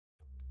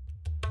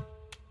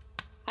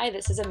Hi,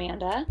 this is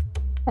Amanda.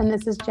 And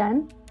this is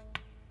Jen.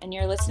 And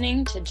you're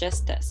listening to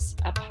Just This,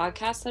 a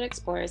podcast that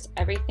explores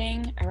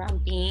everything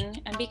around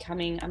being and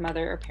becoming a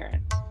mother or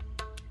parent.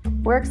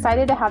 We're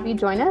excited to have you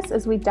join us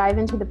as we dive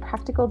into the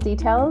practical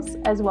details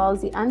as well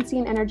as the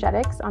unseen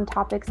energetics on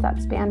topics that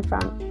span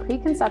from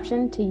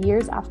preconception to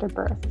years after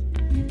birth.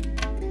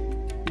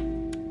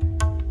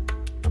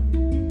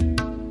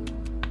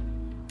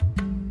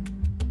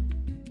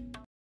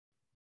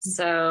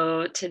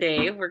 So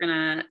today we're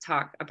going to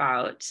talk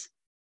about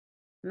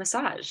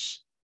massage.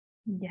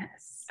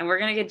 Yes. And we're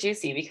going to get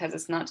juicy because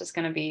it's not just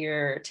going to be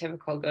your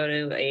typical go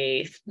to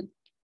a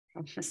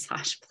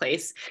massage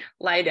place,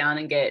 lie down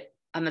and get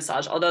a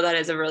massage, although that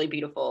is a really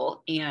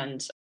beautiful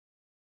and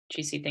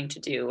juicy thing to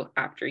do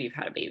after you've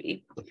had a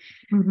baby.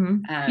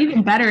 Mm-hmm.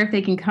 Even better if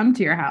they can come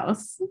to your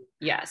house.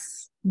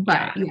 Yes.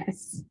 But yeah.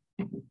 Yes.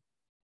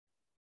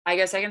 I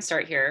guess I can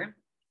start here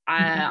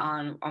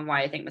on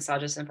why I think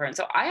massage is important.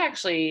 So I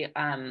actually,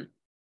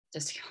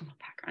 just to get a little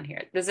background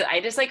here,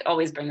 I just like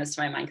always bring this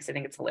to my mind because I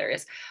think it's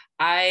hilarious.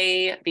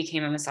 I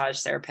became a massage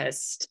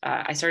therapist.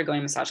 I started going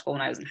to massage school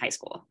when I was in high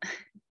school.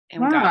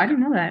 And wow, I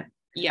didn't know that.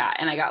 Yeah,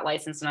 and I got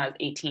licensed when I was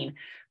 18.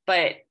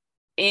 But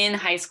in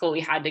high school, we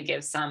had to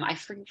give I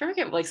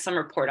forget like some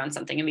report on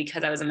something. And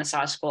because I was in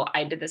massage school,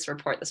 I did this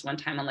report this one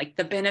time on like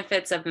the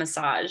benefits of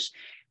massage.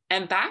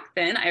 And back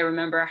then, I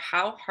remember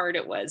how hard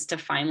it was to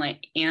find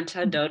like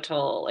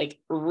anecdotal, like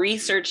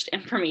researched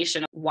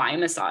information why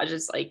massage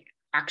is like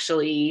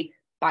actually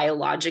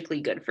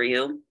biologically good for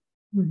you.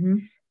 Mm-hmm.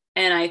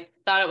 And I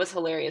thought it was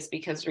hilarious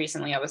because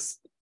recently I was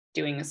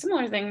doing a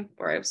similar thing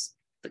where I was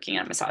looking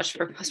at massage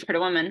for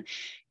postpartum women,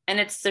 and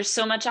there's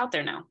so much out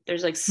there now.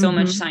 There's like so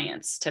much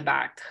science to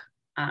back.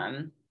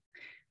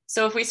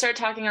 So if we start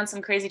talking on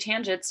some crazy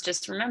tangents,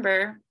 just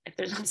remember, if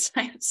there's not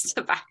science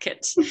to back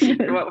it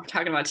for what we're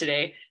talking about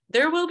today,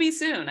 there will be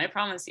soon. I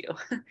promise you.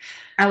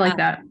 I like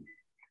that.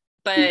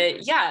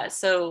 But yeah,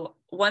 so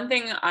one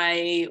thing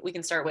we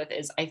can start with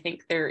is I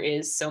think there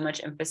is so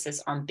much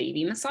emphasis on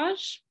baby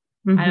massage.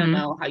 I don't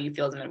know how you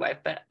feel as a midwife,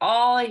 but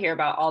all I hear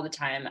about all the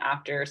time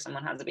after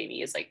someone has a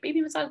baby is like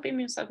baby massage, baby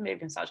massage,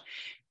 baby massage.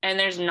 And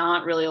there's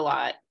not really a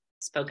lot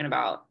spoken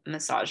about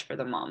massage for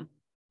the mom.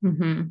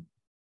 Mm-hmm.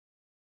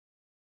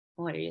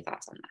 What are your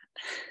thoughts on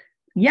that?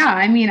 Yeah,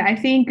 I mean, I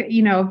think,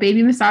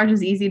 baby massage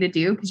is easy to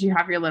do because you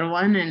have your little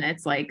one and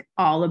it's like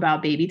all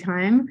about baby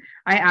time.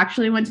 I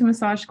actually went to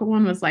massage school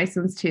and was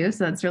licensed too.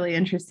 So that's really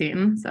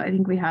interesting. So I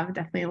think we have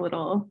definitely a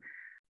little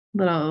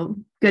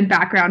good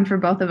background for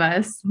both of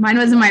us. Mine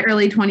was in my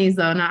early 20s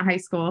though, not high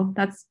school.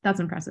 That's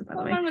impressive, by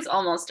the way. Mine was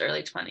almost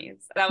early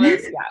 20s. That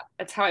was,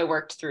 that's how I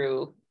worked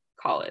through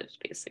college,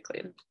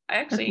 basically.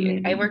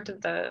 I worked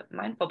at the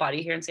Mindful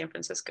Body here in San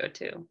Francisco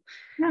too.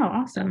 Oh,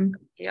 awesome.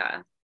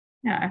 Yeah.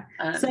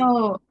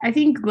 So I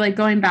think like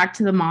going back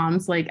to the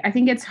moms, like I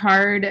think it's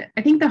hard.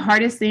 I think the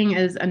hardest thing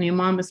is a new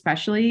mom,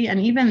 especially, and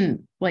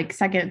even like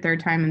second, third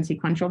time and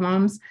sequential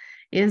moms,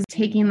 is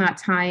taking that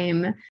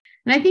time. And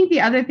I think the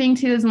other thing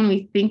too is when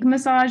we think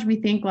massage, we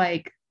think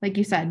like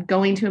you said,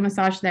 going to a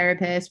massage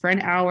therapist for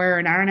an hour or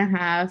an hour and a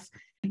half.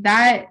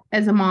 That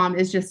as a mom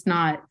is just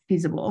not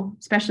feasible,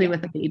 especially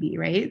with a baby,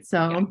 right?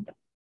 So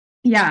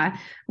yeah.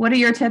 What are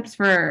your tips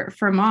for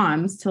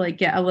moms to like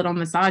get a little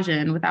massage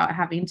in without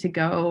having to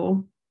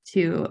go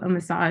to a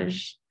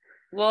massage?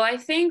 Well, I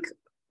think,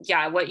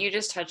 what you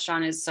just touched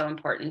on is so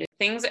important.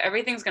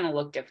 Everything's going to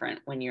look different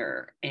when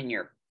you're in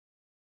your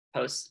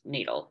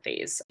postnatal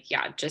phase.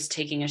 Yeah, just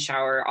taking a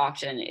shower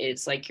often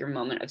is like your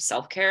moment of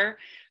self-care,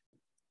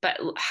 but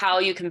how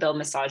you can build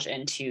massage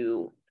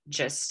into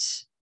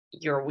just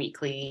your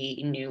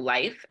weekly new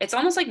life. It's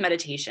almost like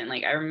meditation.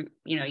 Like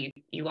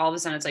you all of a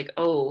sudden it's like,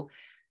 oh,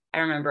 I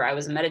remember I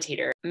was a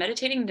meditator.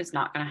 Meditating is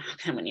not going to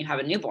happen when you have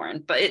a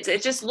newborn, but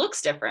it just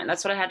looks different.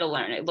 That's what I had to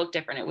learn. It looked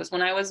different. It was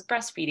when I was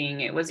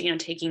breastfeeding. It was,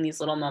 taking these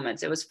little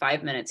moments. It was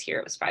 5 minutes here.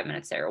 It was 5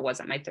 minutes there. It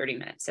wasn't my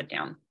 30-minute sit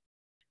down.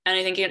 And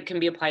I think it can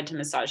be applied to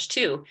massage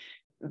too.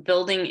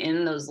 Building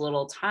in those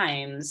little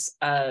times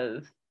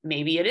of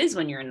maybe it is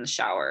when you're in the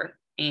shower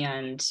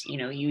and,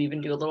 you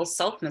even do a little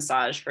self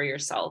massage for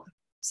yourself.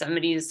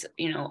 Somebody's,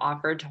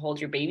 offered to hold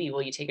your baby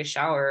while you take a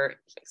shower,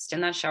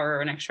 extend that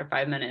shower an extra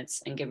 5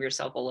 minutes and give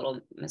yourself a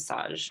little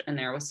massage in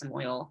there with some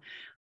oil.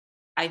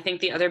 I think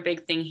the other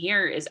big thing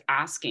here is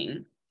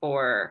asking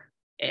for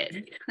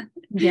it.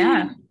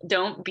 Yeah.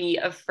 Don't be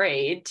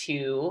afraid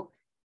to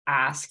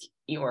ask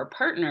your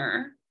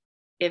partner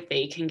if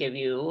they can give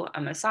you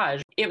a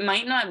massage. It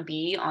might not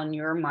be on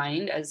your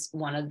mind as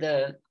one of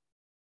the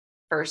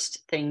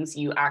first things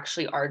you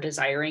actually are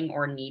desiring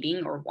or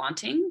needing or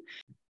wanting.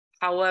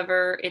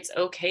 However, it's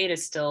okay to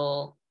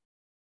still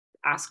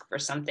ask for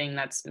something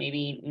that's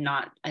maybe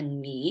not a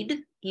need,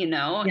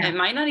 It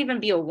might not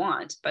even be a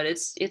want, but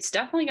it's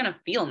definitely going to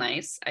feel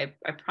nice. I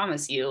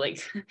promise you,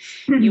 like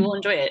you will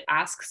enjoy it.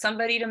 Ask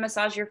somebody to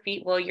massage your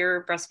feet while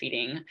you're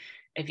breastfeeding.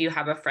 If you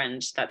have a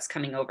friend that's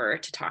coming over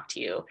to talk to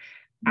you,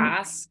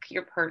 ask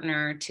your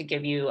partner to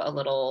give you a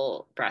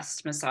little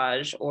breast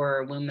massage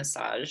or womb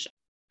massage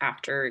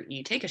after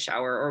you take a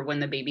shower or when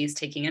the baby's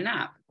taking a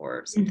nap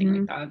or something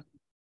like that.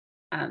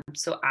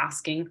 So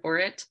asking for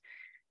it.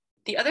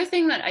 The other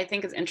thing that I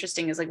think is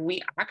interesting is like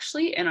we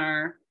actually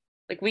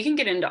we can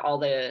get into all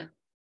the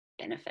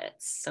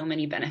benefits, so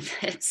many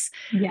benefits.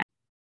 Yeah.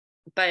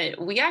 But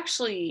we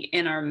actually,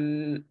 in our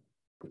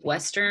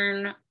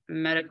Western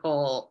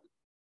medical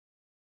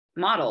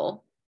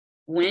model,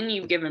 when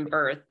you've given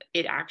birth,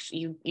 it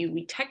actually,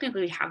 we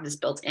technically have this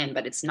built in,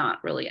 but it's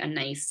not really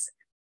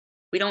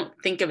we don't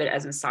think of it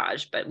as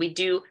massage, but we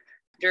do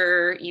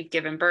after you've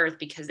given birth,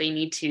 because they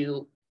need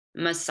to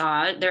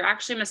massage, they're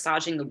actually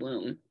massaging the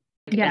womb.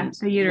 Yeah,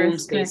 the uterus, womb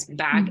space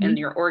back and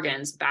your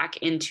organs back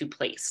into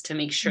place to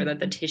make sure that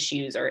the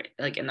tissues are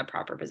like in the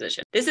proper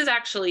position. This is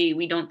actually,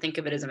 we don't think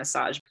of it as a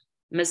massage.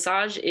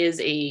 Massage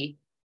is a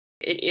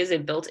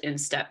built-in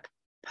step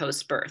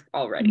post-birth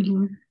already.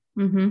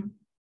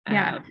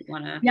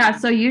 Yeah.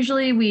 So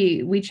usually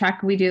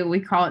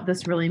we call it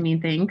this really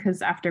mean thing,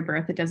 because after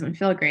birth, it doesn't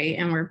feel great.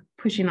 And we're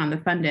pushing on the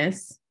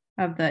fundus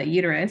of the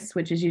uterus,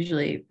 which is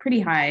usually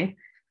pretty high.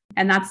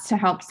 And that's to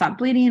help stop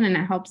bleeding, and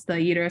it helps the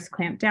uterus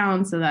clamp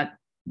down so that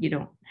you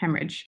don't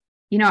hemorrhage.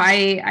 You know,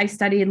 I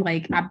studied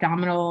like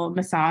abdominal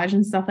massage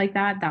and stuff like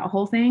that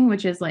whole thing,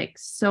 which is like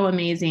so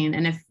amazing.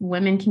 And if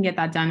women can get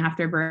that done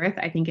after birth,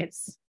 I think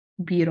it's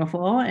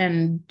beautiful.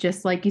 And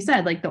just like you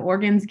said, like the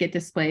organs get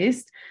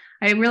displaced.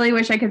 I really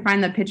wish I could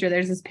find the picture.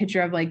 There's this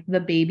picture of like the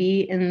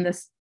baby in the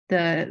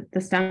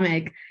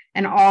stomach,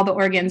 and all the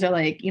organs are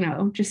like, you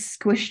know, just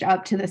squished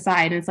up to the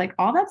side. And it's like,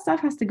 all that stuff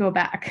has to go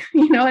back.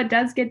 You know, it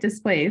does get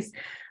displaced.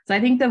 So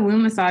I think the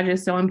womb massage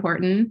is so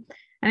important.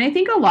 And I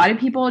think a lot of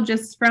people,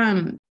 just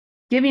from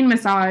giving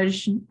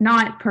massage,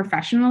 not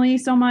professionally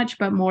so much,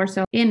 but more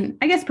so in,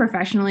 I guess,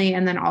 professionally,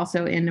 and then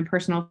also in a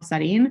personal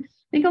setting,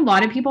 I think a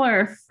lot of people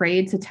are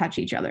afraid to touch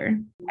each other.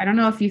 I don't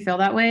know if you feel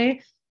that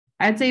way.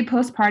 I'd say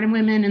postpartum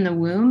women in the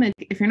womb,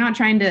 if you're not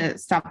trying to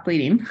stop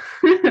bleeding,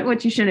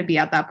 which you shouldn't be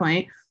at that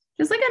point,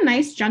 just like a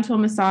nice gentle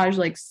massage,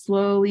 like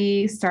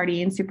slowly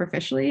starting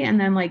superficially and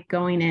then like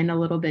going in a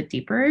little bit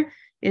deeper,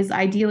 is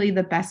ideally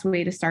the best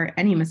way to start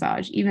any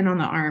massage, even on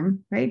the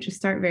arm, right? Just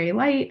start very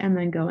light and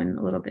then go in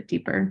a little bit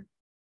deeper.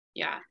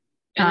 Yeah.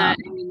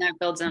 And that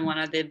builds in one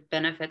of the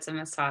benefits of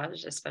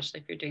massage,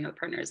 especially if you're doing it with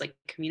partners, like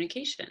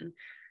communication.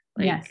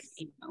 Like, yes.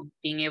 You know,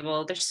 being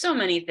able, there's so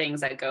many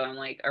things that go in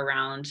like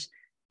around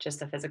just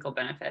the physical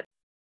benefit,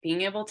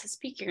 being able to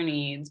speak your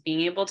needs,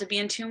 being able to be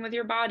in tune with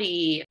your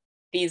body,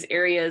 these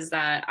areas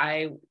that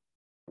I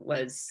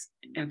was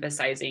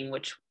emphasizing,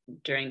 which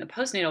during the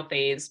postnatal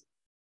phase,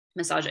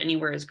 massage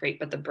anywhere is great,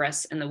 but the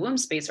breasts and the womb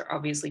space are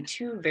obviously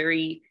two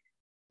very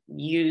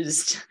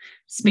used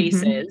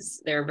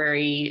spaces. They're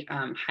very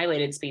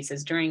highlighted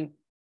spaces during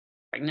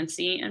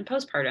pregnancy and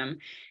postpartum,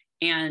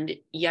 and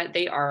yet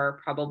they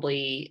are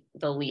probably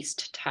the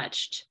least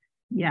touched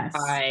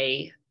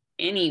by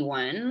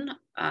anyone,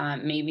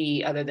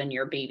 maybe other than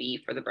your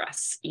baby for the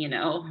breasts, you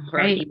know,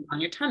 or even on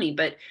your tummy.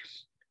 But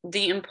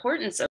the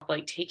importance of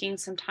like taking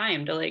some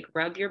time to like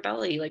rub your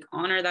belly, like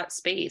honor that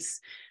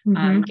space,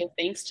 give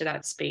thanks to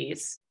that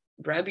space,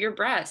 rub your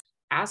breast,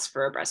 ask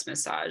for a breast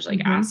massage,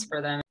 like ask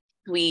for them.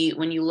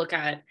 When you look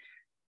at,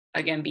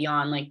 again,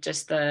 beyond like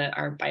just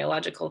our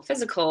biological,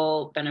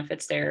 physical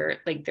benefits there,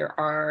 like there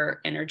are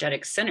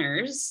energetic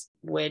centers,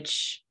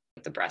 which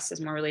the breast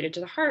is more related to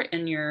the heart,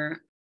 and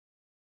your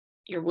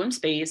womb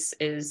space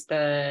is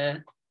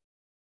the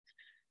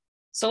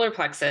solar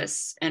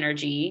plexus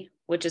energy,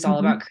 which is all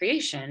about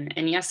creation.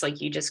 And yes,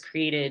 like you just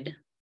created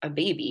a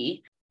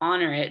baby,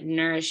 honor it,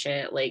 nourish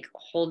it, like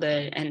hold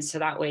it. And so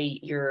that way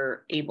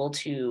you're able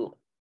to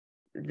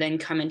then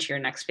come into your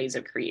next phase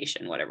of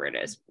creation, whatever it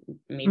is.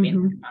 Maybe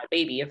not a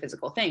baby, a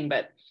physical thing,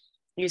 but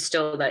you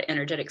still, that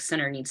energetic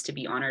center needs to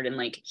be honored and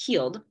like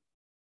healed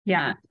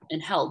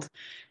and held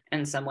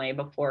in some way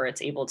before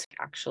it's able to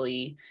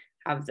actually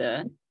have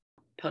the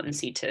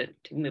potency to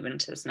move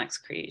into this next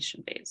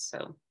creation phase.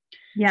 So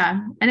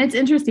yeah. And it's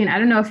interesting. I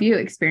don't know if you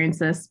experience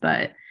this,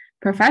 but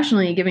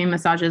professionally giving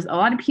massages, a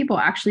lot of people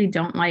actually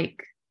don't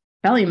like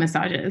belly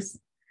massages.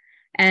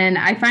 And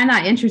I find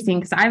that interesting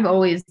because I've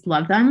always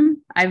loved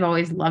them. I've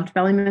always loved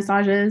belly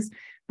massages.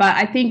 But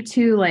I think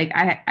too, like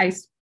I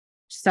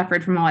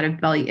suffered from a lot of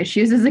belly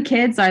issues as a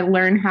kid. So I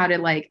learned how to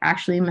like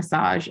actually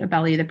massage a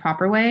belly the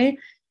proper way.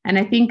 And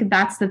I think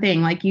that's the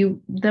thing, like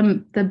the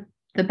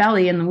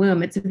belly and the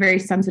womb, it's a very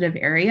sensitive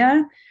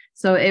area.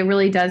 So it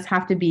really does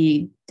have to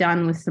be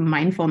done with some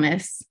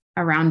mindfulness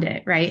around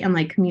it, right? And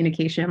like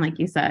communication, like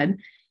you said.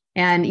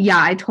 And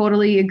yeah, I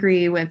totally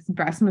agree with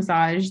breast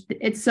massage.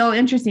 It's so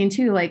interesting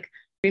too. Like,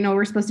 you know,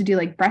 we're supposed to do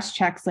like breast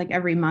checks like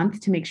every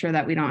month to make sure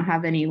that we don't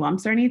have any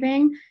lumps or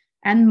anything.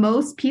 And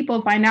most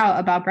people find out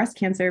about breast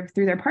cancer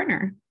through their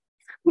partner,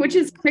 which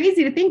is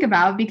crazy to think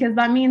about because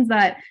that means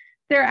that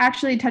they're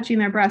actually touching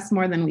their breasts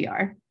more than we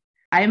are.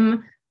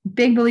 I'm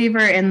big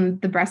believer in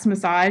the breast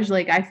massage.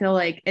 Like, I feel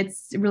like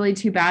it's really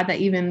too bad that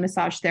even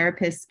massage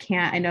therapists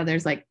can't. I know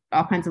there's like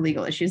all kinds of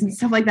legal issues and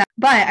stuff like that,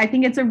 but I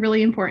think it's a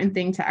really important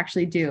thing to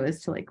actually do,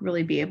 is to like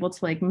really be able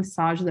to like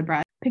massage the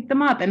breast, pick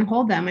them up and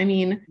hold them. I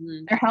mean,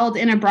 they're held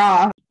in a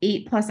bra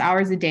 8+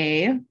 hours a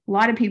day. A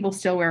lot of people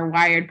still wear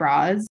wired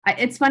bras.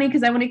 It's funny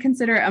because I wouldn't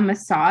consider it a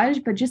massage,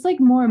 but just like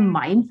more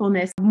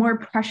mindfulness, more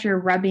pressure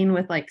rubbing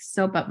with like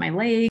soap up my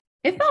leg.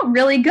 It felt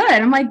really good.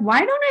 I'm like, why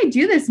don't I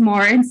do this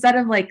more instead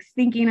of like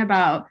thinking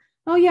about,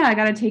 oh yeah, I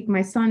got to take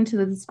my son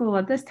to the school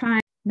at this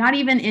time. Not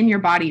even in your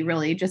body,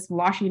 really, just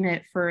washing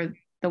it for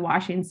the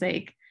washing's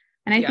sake.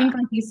 And I think,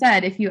 like you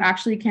said, if you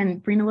actually can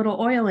bring a little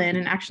oil in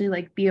and actually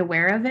like be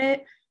aware of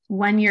it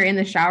when you're in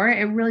the shower,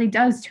 it really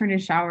does turn a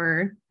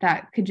shower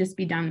that could just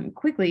be done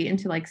quickly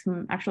into like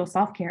some actual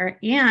self-care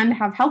and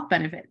have health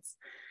benefits.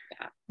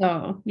 Yeah.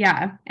 So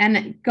yeah.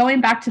 And going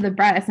back to the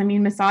breast, I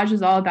mean, massage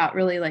is all about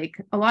really like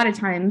a lot of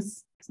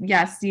times,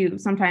 yes, you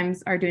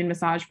sometimes are doing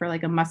massage for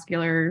like a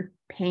muscular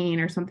pain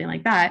or something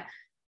like that.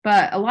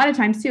 But a lot of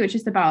times too, it's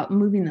just about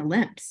moving the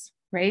lymphs,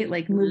 right?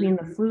 Like moving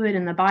the fluid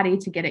in the body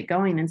to get it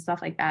going and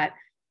stuff like that.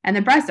 And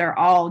the breasts are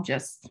all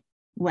just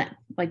lymph,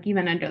 like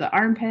even under the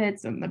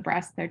armpits and the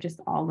breast, they're just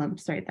all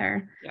lymphs right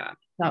there. Yeah.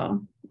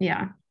 So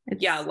yeah.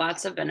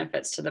 Lots of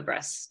benefits to the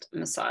breast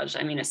massage.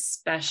 I mean,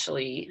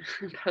 especially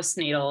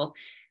postnatal,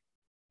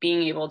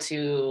 being able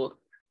to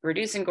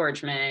reduce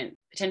engorgement,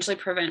 potentially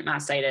prevent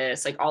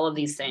mastitis, like all of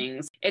these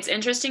things. It's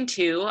interesting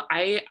too.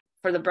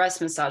 For the breast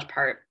massage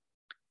part,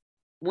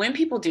 when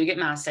people do get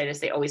mastitis,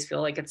 they always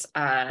feel like it's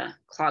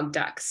clogged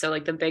ducts. So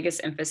like the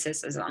biggest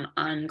emphasis is on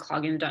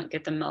unclogging the duct,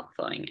 get the milk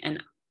flowing.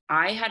 And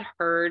I had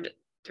heard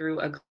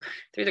through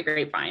the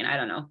grapevine, I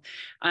don't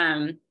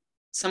know,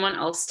 someone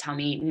else tell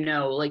me,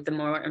 no, like the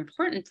more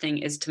important thing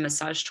is to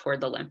massage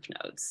toward the lymph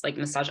nodes, like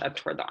massage up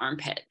toward the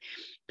armpit,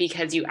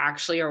 because you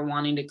actually are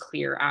wanting to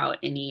clear out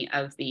any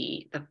of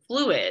the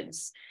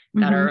fluids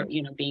that are,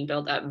 being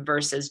built up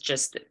versus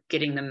just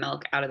getting the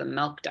milk out of the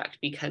milk duct,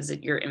 because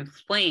you're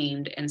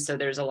inflamed. And so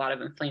there's a lot of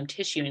inflamed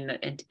tissue, and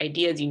the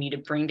idea is you need to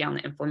bring down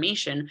the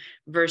inflammation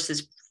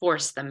versus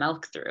force the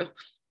milk through.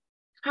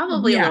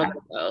 Probably a little bit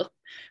of both.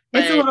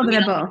 It's a little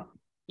bit of both.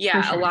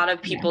 Yeah, sure. A lot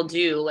of people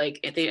do, like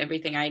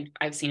everything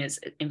I've seen is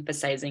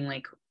emphasizing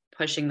like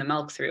pushing the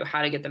milk through,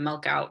 how to get the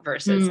milk out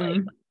versus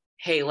like,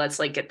 hey, let's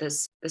like get the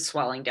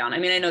swelling down. I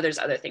mean, I know there's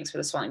other things for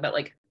the swelling, but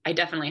like I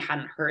definitely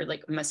hadn't heard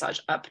like massage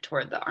up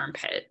toward the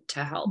armpit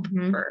to help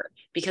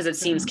because it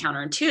seems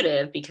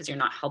counterintuitive because you're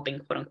not helping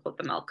quote unquote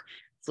the milk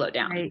flow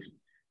down. Right.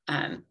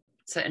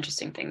 It's an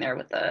interesting thing there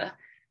with the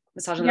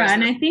massage. Yeah,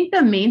 and I think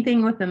the main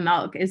thing with the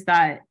milk is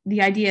that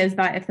the idea is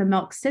that if the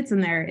milk sits in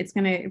there, it's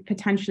going to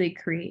potentially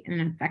create an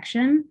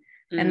infection.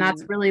 And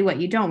that's really what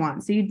you don't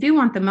want. So you do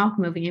want the milk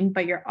moving,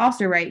 but you're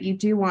also right. You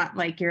do want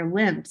like your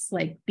lymphs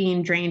like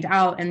being drained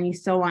out, and you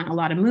still want a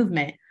lot of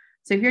movement.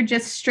 So if you're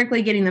just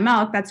strictly getting the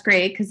milk, that's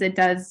great because it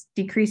does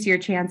decrease your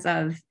chance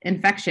of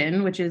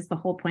infection, which is the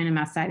whole point of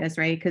mastitis,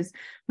 right? Because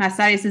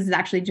mastitis is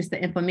actually just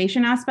the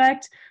inflammation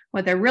aspect.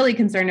 What they're really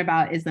concerned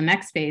about is the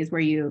next phase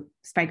where you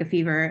spike a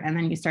fever and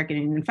then you start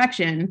getting an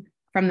infection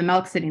from the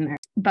milk sitting there.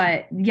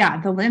 But yeah,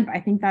 the lymph,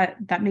 I think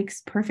that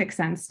makes perfect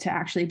sense to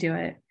actually do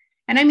it.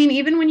 And I mean,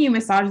 even when you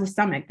massage the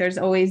stomach, there's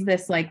always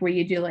this like where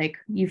you do like,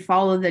 you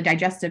follow the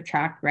digestive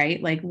tract,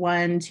 right? Like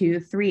 1, 2,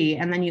 3,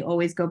 and then you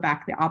always go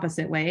back the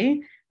opposite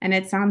way. And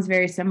it sounds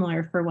very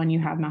similar for when you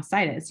have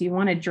mastitis. You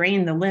want to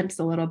drain the lymphs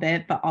a little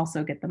bit, but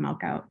also get the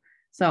milk out.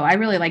 So I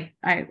really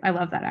I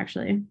love that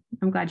actually.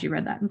 I'm glad you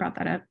read that and brought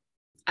that up.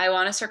 I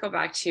want to circle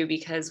back to,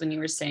 because when you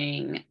were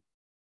saying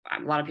a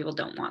lot of people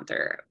don't want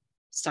their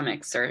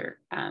stomachs or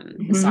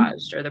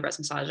massaged or the breast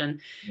massage. And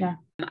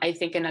I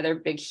think another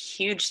big,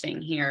 huge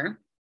thing here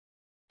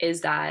is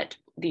that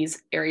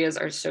these areas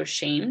are so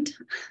shamed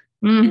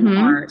in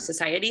our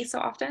society so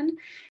often.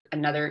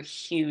 Another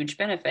huge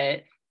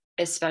benefit,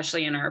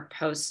 especially in our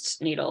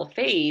postnatal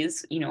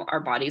phase,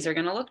 our bodies are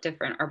going to look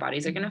different. Our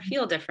bodies are going to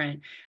feel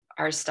different.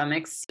 Our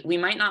stomachs, we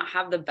might not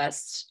have the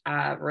best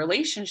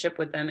relationship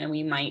with them, and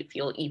we might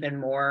feel even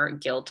more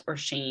guilt or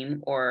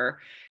shame or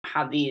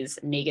have these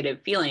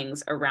negative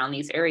feelings around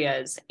these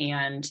areas.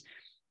 And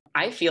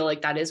I feel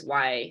like that is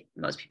why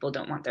most people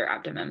don't want their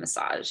abdomen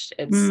massaged.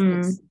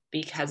 It's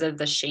because of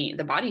the shame,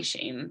 the body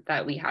shame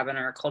that we have in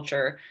our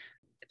culture.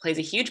 It plays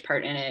a huge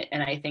part in it.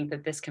 And I think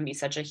that this can be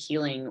such a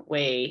healing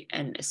way,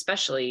 and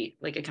especially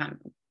like again,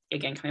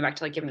 coming back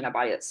to like giving that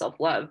body that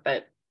self-love,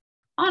 but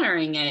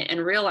honoring it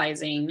and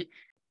realizing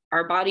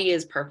our body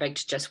is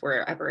perfect just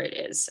wherever it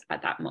is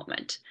at that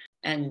moment.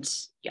 And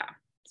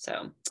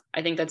so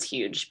I think that's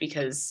huge,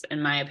 because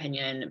in my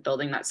opinion,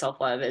 building that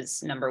self-love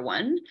is number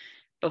one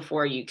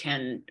before you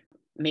can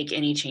make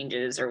any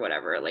changes or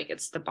whatever. Like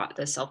it's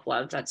the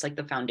self-love that's like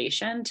the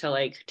foundation to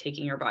like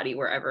taking your body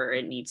wherever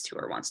it needs to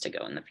or wants to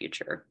go in the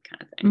future,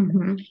 kind of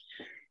thing.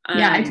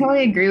 Yeah, I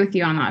totally agree with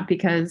you on that,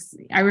 because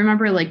I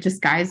remember like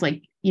just guys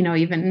like,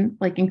 even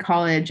like in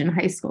college and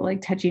high school,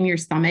 like touching your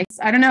stomach.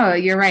 I don't know.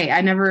 You're right.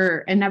 I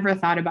never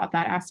thought about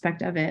that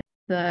aspect of it.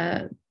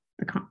 The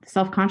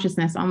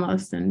self-consciousness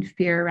almost, and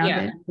fear around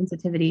it,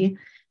 sensitivity.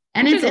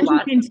 And it's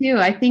interesting too.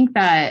 I think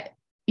that,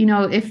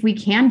 if we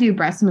can do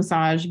breast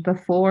massage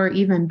before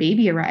even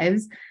baby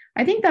arrives,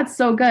 I think that's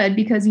so good,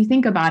 because you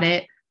think about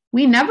it,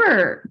 we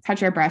never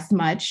touch our breast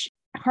much,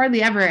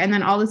 hardly ever. And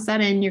then all of a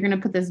sudden you're going to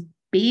put this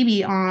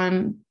baby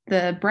on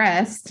the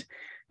breast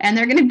and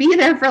they're going to be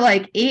there for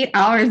like 8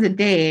 hours a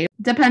day.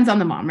 Depends on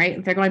the mom, right?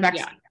 If they're going back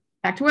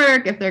to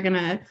work, if they're going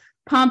to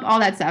pump, all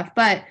that stuff.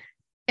 But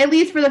at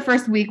least for the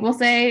first week, we'll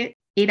say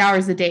 8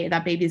 hours a day,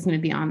 that baby's going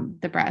to be on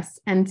the breast.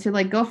 And to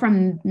like go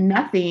from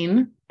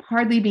nothing,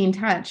 hardly being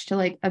touched, to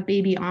like a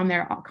baby on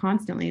there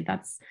constantly,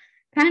 that's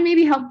kind of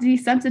maybe help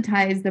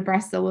desensitize the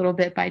breast a little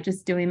bit by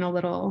just doing a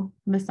little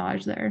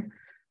massage there.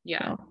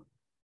 Yeah.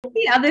 So,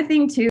 the other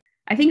thing too,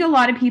 I think a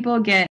lot of people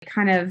get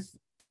kind of,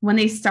 when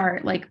they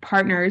start, like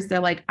partners, they're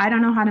like, I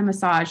don't know how to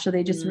massage. So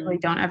they just really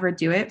don't ever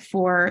do it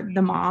for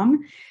the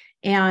mom.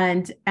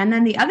 And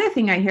then the other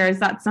thing I hear is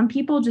that some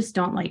people just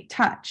don't like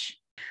touch.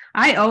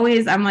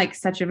 I'm like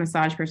such a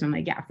massage person. I'm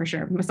like, yeah, for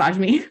sure. Massage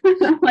me.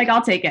 Like,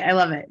 I'll take it. I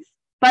love it.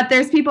 But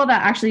there's people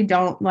that actually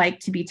don't like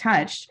to be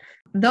touched.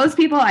 Those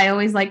people I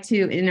always like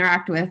to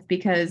interact with,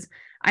 because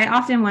I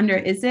often wonder,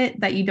 is it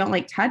that you don't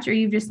like touch, or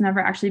you've just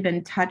never actually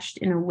been touched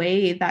in a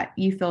way that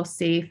you feel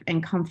safe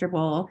and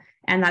comfortable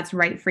and that's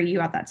right for you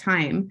at that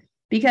time?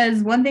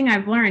 Because one thing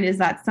I've learned is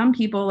that some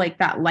people, like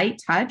that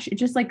light touch, it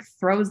just like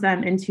throws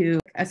them into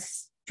a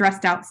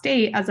stressed out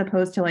state as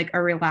opposed to like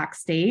a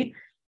relaxed state.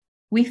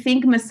 We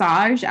think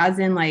massage as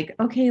in like,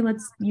 okay,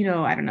 let's,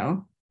 I don't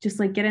know, just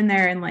like get in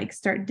there and like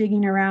start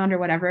digging around or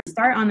whatever.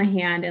 Start on the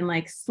hand and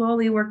like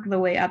slowly work the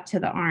way up to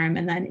the arm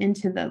and then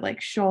into the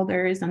like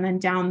shoulders and then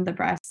down the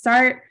breast.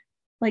 Start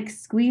like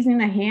squeezing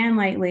the hand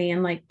lightly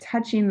and like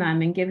touching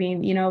them and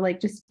giving, like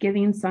just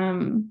giving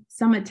some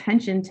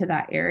attention to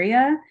that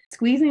area.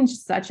 Squeezing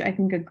is such, I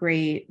think, a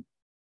great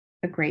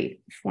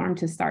form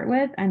to start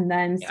with, and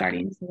then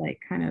starting to like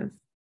kind of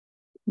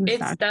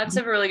massage. That's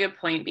a really good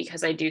point,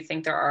 because I do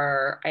think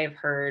I've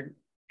heard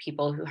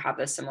people who have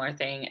this similar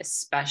thing,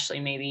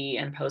 especially maybe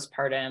in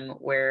postpartum,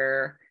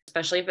 where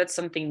especially if it's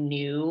something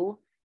new,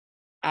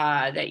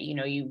 that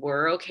you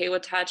were okay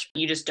with touch,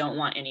 you just don't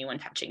want anyone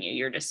touching you.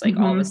 You're just like,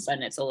 all of a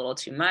sudden it's a little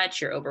too much,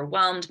 you're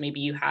overwhelmed. Maybe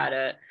you had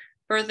a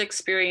birth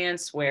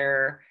experience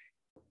where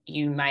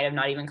you might have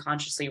not even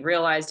consciously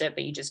realized it,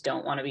 but you just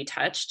don't want to be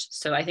touched.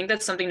 So I think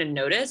that's something to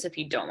notice if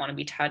you don't want to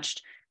be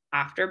touched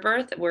after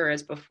birth,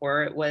 whereas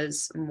before it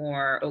was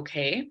more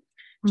okay.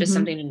 Just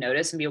something to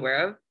notice and be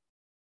aware of.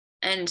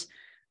 And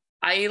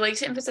I like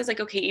to emphasize, like,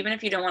 okay, even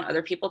if you don't want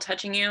other people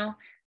touching you,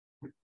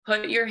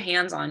 put your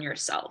hands on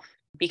yourself.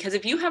 Because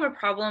if you have a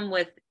problem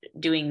with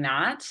doing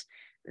that,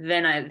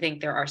 then I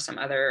think there are some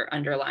other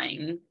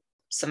underlying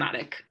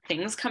somatic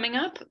things coming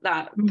up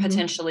that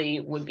potentially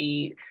would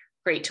be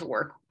great to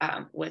work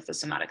with a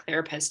somatic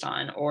therapist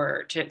on,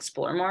 or to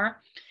explore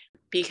more,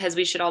 because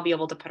we should all be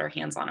able to put our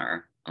hands on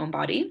our own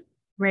body.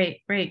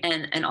 Right.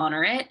 And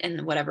honor it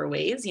in whatever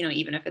ways,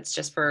 even if it's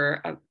just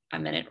for a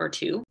minute or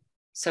two.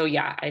 So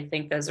yeah, I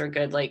think those are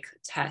good like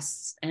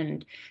tests.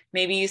 And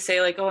maybe you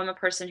say like, oh, I'm a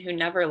person who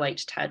never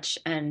liked touch,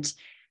 and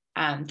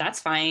that's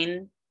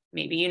fine.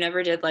 Maybe you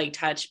never did like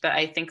touch, but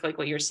I think like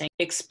what you're saying,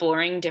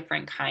 exploring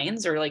different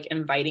kinds or like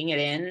inviting it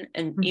in,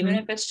 and even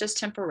if it's just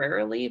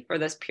temporarily for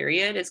this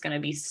period, is going to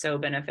be so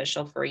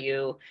beneficial for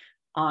you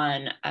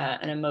on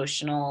an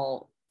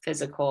emotional,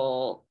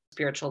 physical,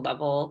 spiritual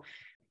level,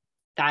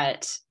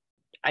 that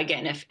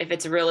again, if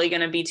it's really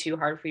going to be too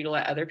hard for you to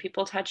let other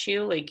people touch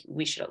you, like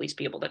we should at least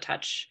be able to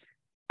touch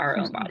our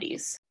own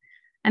bodies.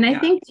 And I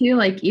think too,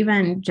 like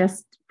even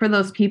just for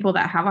those people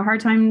that have a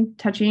hard time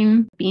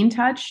being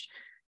touched,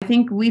 I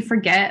think we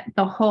forget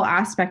the whole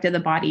aspect of the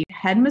body.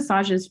 Head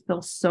massages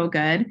feel so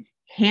good.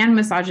 Hand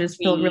massages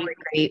feel really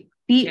great.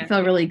 Feet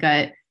feel really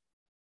good.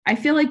 I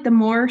feel like the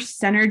more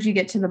centered you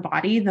get to the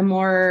body, the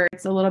more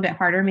it's a little bit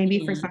harder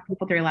maybe for some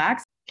people to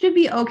relax. It should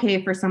be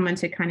okay for someone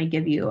to kind of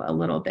give you a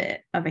little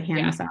bit of a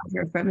hand massage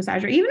or a foot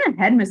massage or even a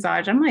head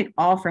massage. I'm like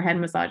all for head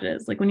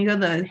massages. Like when you go to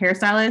the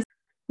hairstylist,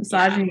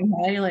 massaging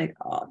your head, you're like,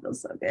 oh, it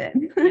feels so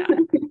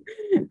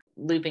good.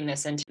 Looping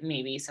this into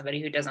maybe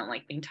somebody who doesn't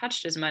like being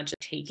touched as much,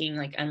 taking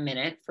like a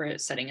minute for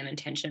setting an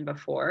intention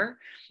before,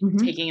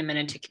 taking a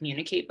minute to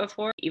communicate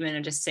before,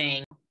 even just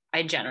saying,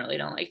 I generally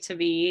don't like to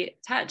be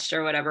touched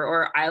or whatever,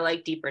 or I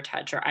like deeper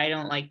touch, or I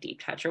don't like deep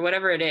touch, or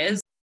whatever it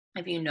is.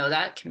 If you know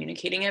that,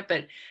 communicating it.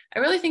 But I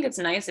really think it's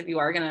nice if you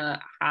are going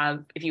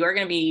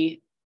to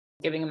be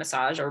giving a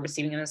massage or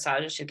receiving a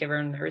massage, to giver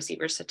and the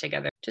receiver sit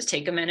together, just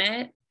take a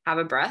minute, have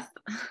a breath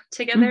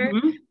together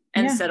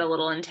and set a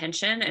little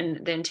intention.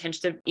 And the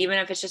intention, even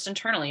if it's just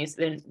internally,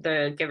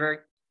 the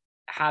giver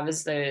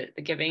has the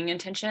giving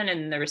intention,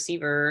 and the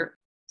receiver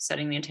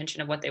setting the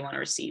intention of what they want to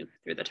receive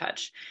through the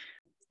touch,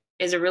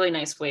 is a really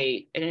nice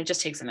way. And it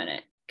just takes a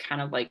minute,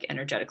 kind of like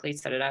energetically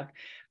set it up.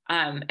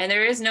 And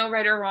there is no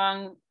right or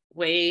wrong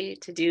way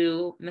to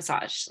do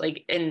massage.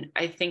 Like, and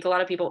I think a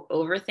lot of people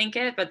overthink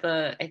it, but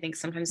I think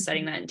sometimes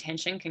setting that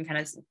intention can kind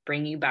of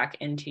bring you back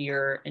into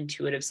your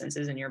intuitive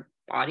senses in your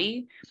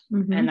body.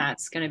 And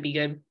that's going to be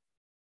good.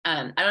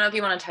 I don't know if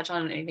you want to touch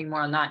on anything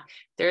more on that.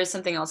 There is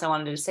something else I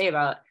wanted to say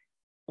about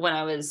when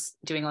I was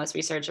doing all this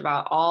research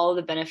about all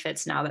the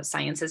benefits now that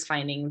science is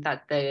finding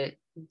that the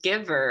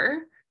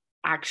giver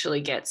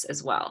actually gets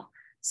as well.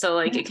 So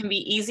like it can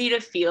be easy to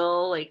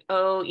feel like,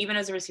 oh, even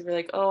as a receiver,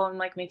 like, oh, I'm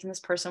like making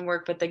this person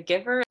work. But the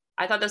giver,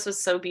 I thought this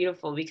was so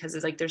beautiful because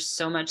it's like there's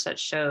so much that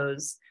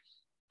shows,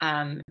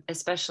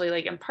 especially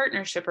like in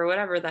partnership or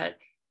whatever, that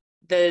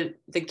the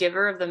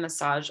giver of the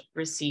massage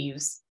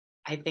receives,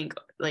 I think,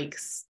 like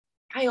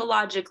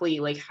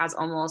biologically, like has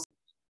almost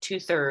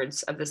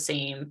 2/3 of the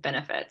same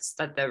benefits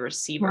that the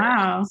receiver of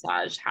the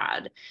massage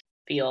had.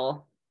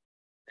 Feel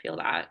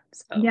that.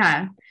 So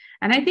yeah.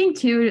 And I think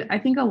too,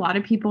 a lot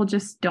of people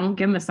just don't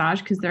get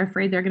massage because they're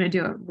afraid they're going to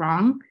do it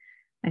wrong.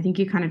 I think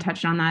you kind of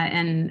touched on that,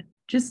 and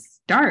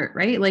just start,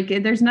 right? Like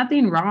there's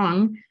nothing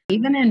wrong.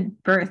 Even in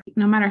birth,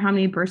 no matter how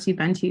many births you've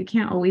been to, you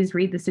can't always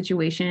read the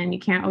situation. You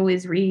can't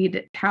always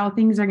read how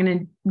things are going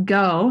to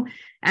go.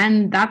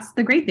 And that's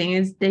the great thing,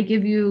 is they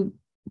give you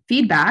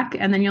feedback,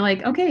 and then you're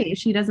like, okay,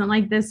 she doesn't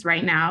like this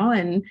right now,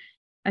 and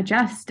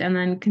adjust and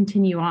then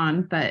continue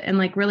on. And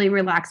like really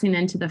relaxing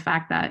into the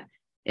fact that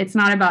it's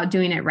not about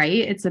doing it right.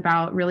 It's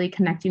about really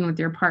connecting with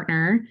your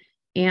partner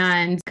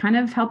and kind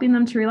of helping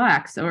them to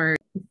relax or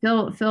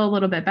feel a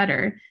little bit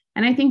better.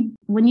 And I think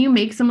when you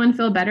make someone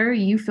feel better,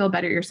 you feel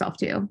better yourself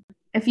too.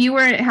 If you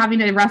were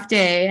having a rough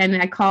day and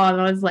I called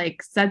and I was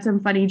like, said some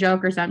funny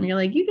joke or something, you're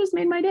like, you just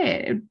made my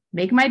day. It'd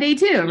make my day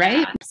too, right?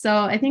 Yeah. So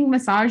I think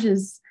massage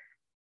is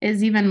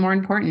even more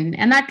important.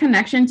 And that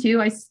connection too,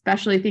 I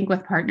especially think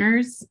with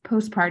partners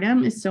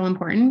postpartum is so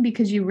important,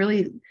 because you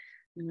really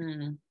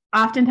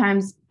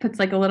oftentimes puts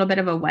like a little bit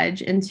of a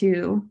wedge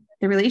into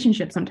the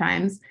relationship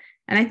sometimes.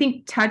 And I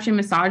think touch and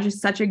massage is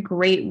such a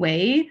great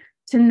way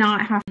to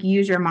not have to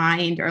use your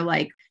mind, or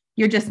like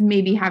you're just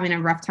maybe having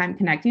a rough time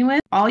connecting with.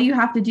 All you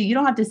have to do, you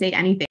don't have to say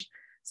anything.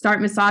 Start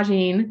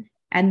massaging,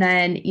 and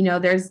then,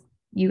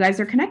 you guys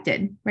are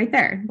connected right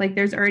there. Like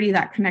there's already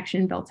that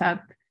connection built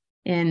up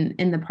in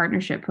the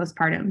partnership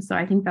postpartum. So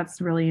I think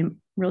that's really,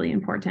 really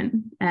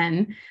important.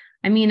 And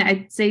I mean,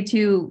 I'd say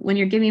too, when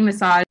you're giving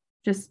massage,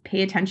 just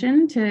pay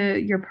attention to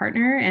your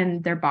partner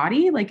and their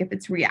body. Like if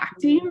it's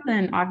reacting,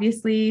 then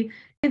obviously,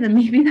 then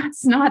maybe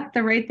that's not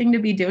the right thing to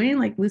be doing.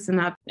 Like loosen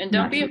up. And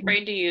don't be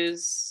afraid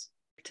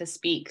to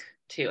speak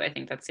too. I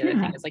think that's the other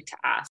thing, is like to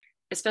ask,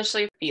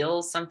 especially if it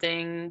feels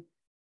something,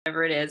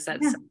 whatever it is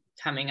that's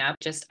coming up,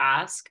 just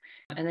ask.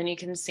 And then you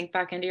can sink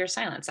back into your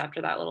silence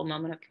after that little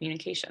moment of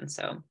communication.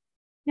 So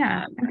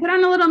and put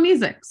on a little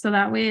music. So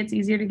that way it's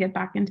easier to get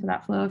back into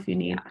that flow if you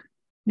need. I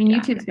mean,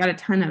 YouTube's got a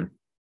ton of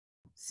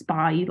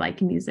spa-y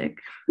like music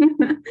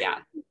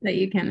that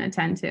you can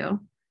attend to.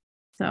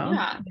 So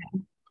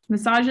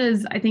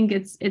massages, I think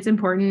it's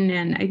important,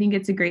 and I think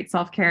it's a great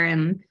self-care.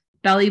 And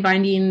belly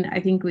binding, I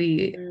think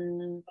we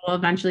will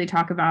eventually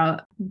talk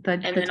about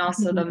then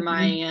also the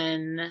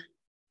Mayan.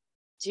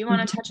 Do you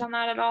want to touch on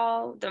that at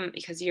all?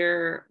 Because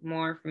you're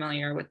more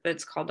familiar with it.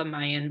 It's called the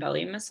Mayan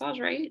belly massage,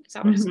 right? Is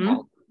that what it's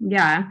called?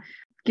 Yeah.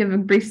 Give a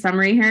brief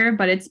summary here,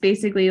 but it's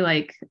basically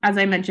like, as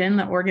I mentioned,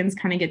 the organs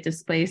kind of get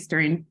displaced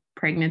during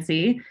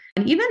pregnancy,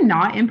 and even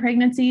not in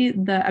pregnancy.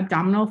 The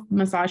abdominal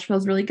massage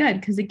feels really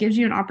good because it gives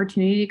you an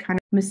opportunity to kind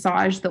of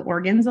massage the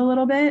organs a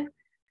little bit.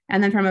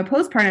 And then from a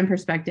postpartum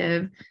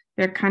perspective,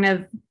 they're kind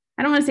of,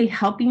 I don't want to say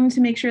helping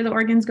to make sure the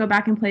organs go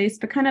back in place,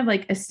 but kind of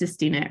like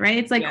assisting it, right?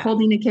 It's like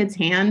holding a kid's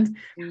hand.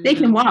 They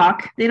can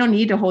walk, they don't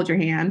need to hold your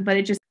hand, but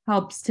it just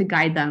helps to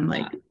guide them.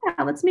 Like,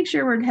 let's make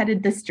sure we're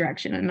headed this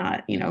direction and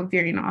not,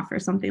 veering off or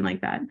something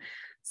like that.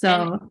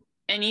 So,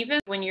 and even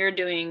when you're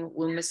doing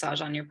womb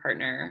massage on your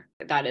partner,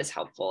 that is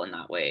helpful in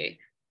that way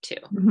too.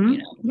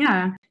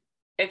 Yeah.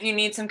 If you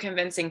need some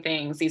convincing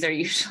things, these are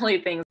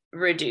usually things.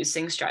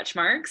 Reducing stretch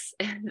marks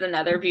is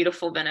another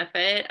beautiful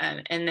benefit.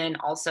 And then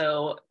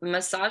also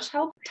massage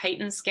help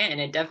tighten skin.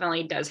 It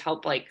definitely does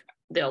help like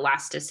the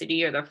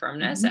elasticity or the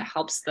firmness. It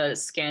helps the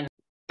skin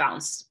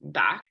bounce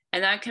back.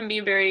 And that can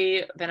be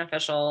very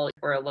beneficial.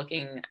 We're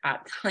looking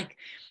at like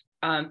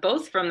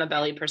both from the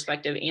belly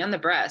perspective and the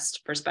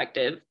breast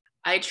perspective.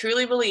 I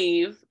truly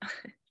believe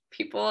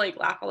people like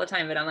laugh all the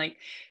time, but I'm like,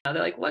 they're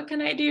like, what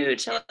can I do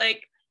to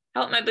like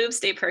help my boobs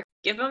stay perky?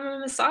 Give them a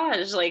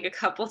massage like a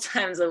couple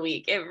times a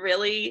week. I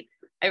really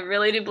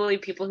do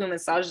believe people who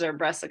massage their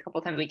breasts a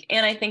couple times a week.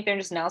 And I think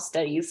there's now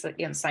studies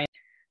and science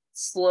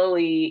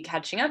slowly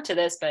catching up to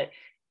this, but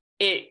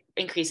it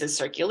increases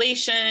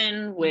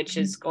circulation, which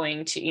is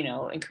going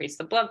to, increase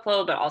the blood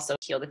flow, but also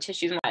heal the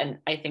tissues. And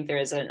I think there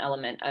is an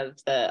element of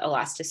the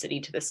elasticity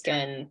to the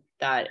skin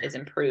that is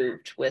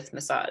improved with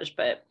massage.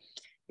 But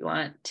you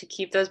want to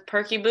keep those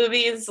perky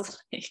boobies,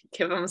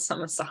 give them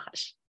some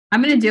massage.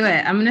 I'm going to do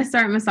it. I'm going to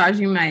start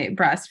massaging my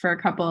breast for a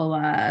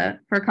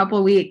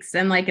couple weeks.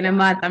 And like in a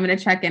month, I'm going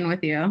to check in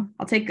with you.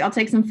 I'll take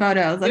some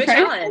photos. I'll try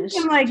challenge.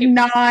 Some like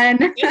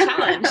challenge.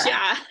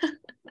 Yeah.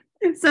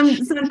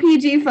 some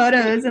PG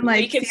photos and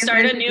like. We could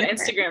start a new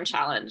Instagram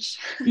challenge.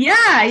 Yeah.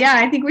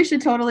 I think we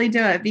should totally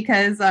do it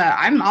because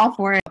I'm all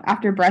for it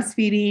after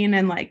breastfeeding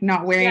and like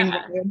not wearing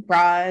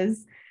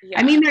bras. Yeah.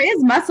 I mean, there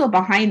is muscle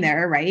behind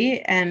there,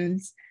 right?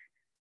 And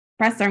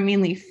breasts are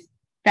mainly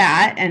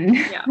fat and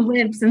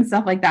lips and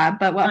stuff like that,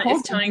 but what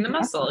holds toning the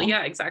muscle.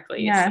 Yeah,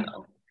 exactly. Yeah.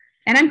 So.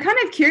 And I'm kind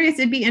of curious,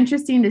 it'd be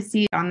interesting to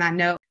see on that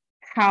note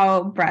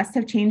how breasts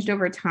have changed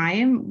over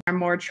time, are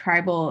more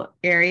tribal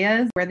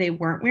areas where they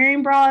weren't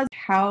wearing bras,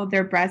 how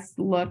their breasts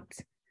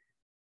looked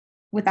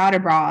without a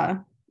bra.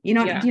 You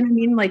know, do you know what I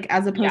mean? Like,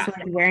 as opposed to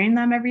like wearing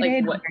them every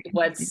day.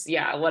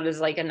 What is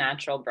like a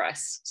natural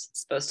breast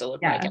supposed to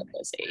look like at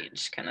this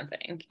age, kind of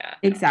thing. Yeah.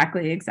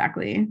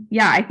 Exactly.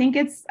 Yeah, I think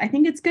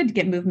it's good to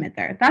get movement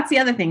there. That's the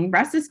other thing.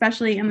 Breast,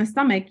 especially in the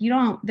stomach,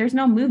 there's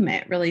no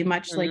movement really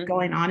much like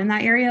going on in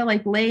that area.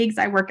 Like legs,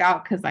 I work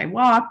out because I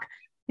walk.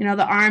 You know,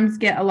 the arms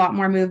get a lot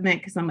more movement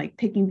because I'm like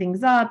picking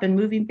things up and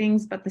moving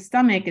things, but the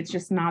stomach, it's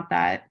just not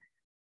that,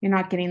 you're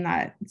not getting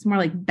that. It's more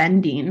like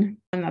bending,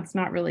 and that's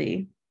not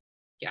really.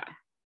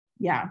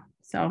 Yeah.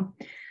 So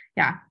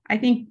yeah, I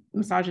think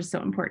massage is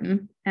so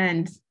important.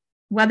 And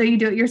whether you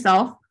do it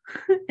yourself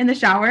in the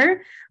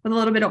shower with a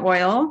little bit of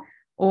oil,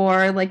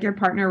 or like your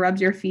partner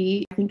rubs your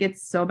feet, I think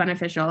it's so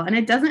beneficial. And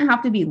it doesn't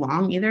have to be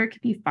long either. It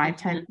could be 5,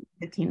 10,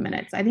 15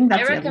 minutes. I think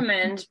I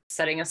recommend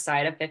setting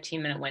aside a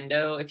 15-minute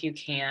window if you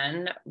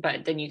can,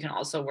 but then you can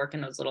also work in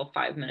those little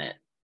 5-minute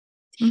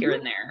here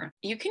and there.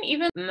 You can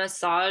even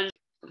massage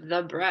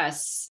the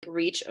breasts,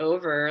 reach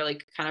over,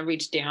 like kind of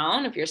reach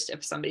down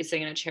if somebody's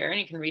sitting in a chair, and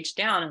you can reach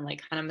down and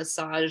like kind of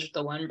massage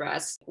the one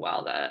breast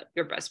while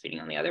you're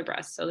breastfeeding on the other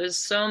breast. So there's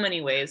so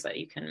many ways that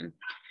you can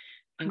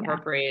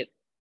incorporate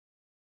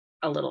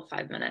a little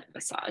 5-minute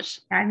massage.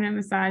 5-minute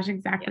massage,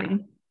 exactly.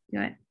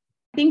 Do it.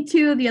 I think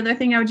too, the other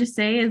thing I would just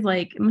say is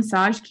like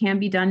massage can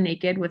be done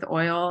naked with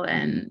oil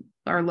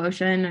or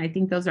lotion. I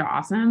think those are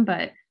awesome,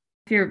 but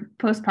if you're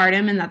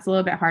postpartum and that's a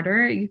little bit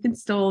harder, you can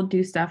still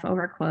do stuff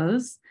over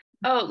clothes.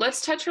 Oh,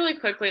 let's touch really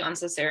quickly on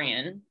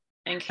cesarean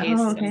in case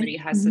somebody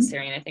has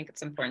cesarean. I think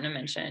it's important to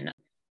mention.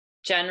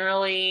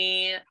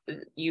 Generally,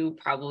 you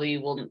probably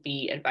will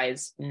be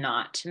advised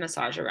not to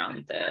massage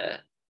around the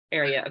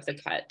area of the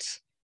cut,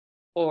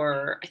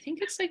 or I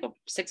think it's like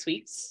 6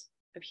 weeks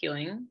of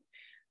healing.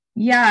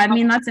 Yeah, I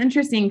mean, that's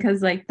interesting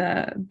because like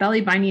the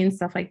belly binding and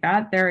stuff like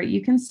that,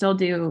 you can still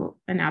do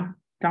an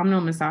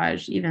abdominal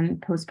massage even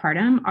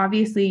postpartum.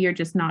 Obviously, you're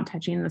just not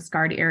touching the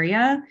scarred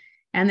area.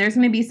 And there's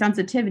going to be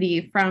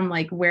sensitivity from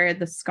like where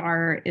the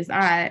scar is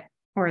at,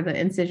 or the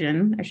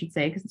incision, I should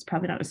say, because it's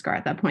probably not a scar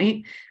at that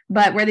point,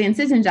 but where the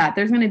incision's at,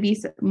 there's going to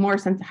be more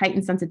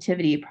heightened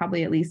sensitivity,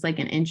 probably at least like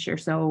an inch or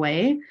so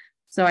away.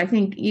 So I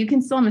think you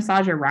can still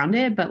massage around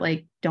it, but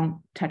like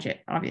don't touch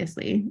it,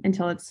 obviously,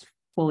 until it's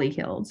fully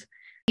healed.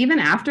 Even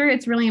after,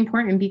 it's really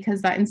important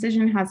because that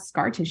incision has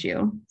scar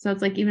tissue. So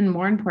it's like even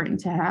more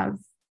important to have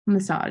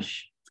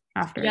massage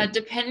after. Yeah,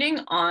 depending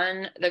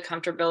on the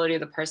comfortability of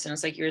the person,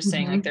 it's like you were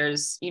saying, like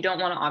you don't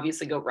want to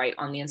obviously go right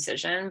on the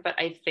incision, but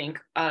I think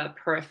a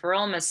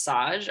peripheral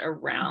massage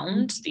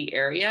around the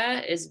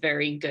area is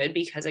very good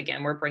because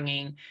again, we're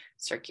bringing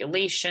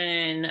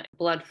circulation,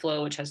 blood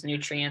flow, which has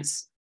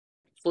nutrients,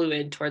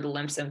 fluid toward the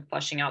lymph and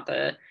flushing out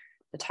the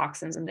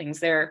toxins and things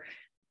there.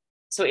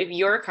 So if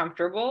you're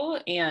comfortable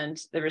and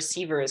the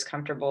receiver is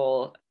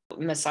comfortable,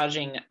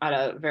 massaging at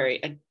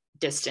a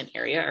distant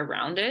area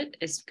around it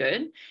is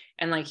good.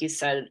 And like you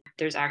said,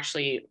 there's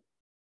actually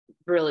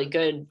really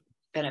good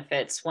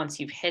benefits once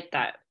you've hit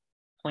that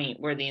point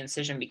where the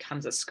incision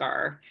becomes a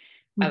scar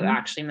of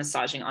actually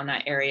massaging on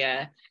that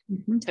area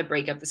to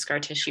break up the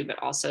scar tissue,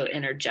 but also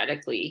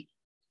energetically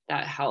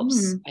that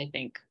helps, I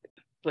think,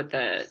 with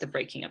the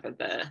breaking up of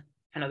the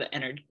kind of the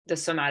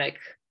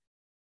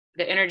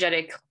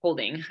energetic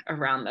holding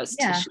around those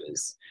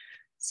tissues.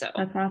 So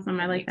that's awesome.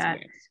 I like that.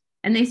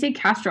 And they say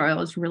castor oil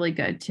is really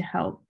good to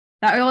help.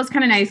 That oil is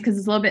kind of nice because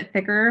it's a little bit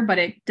thicker, but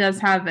it does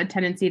have a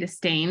tendency to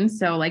stain.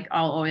 So like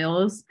all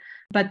oils,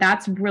 but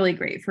that's really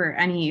great for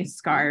any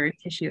scar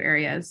tissue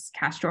areas,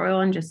 castor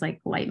oil, and just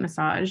like light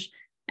massage.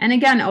 And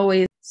again,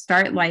 always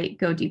start light,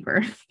 go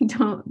deeper.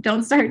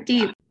 Don't start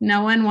deep.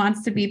 No one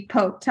wants to be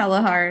poked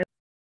hella hard.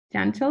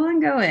 Gentle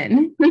and go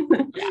in.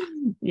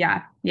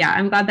 Yeah.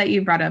 I'm glad that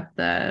you brought up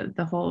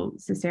the whole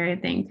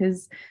cesarean thing,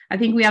 because I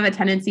think we have a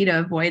tendency to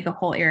avoid the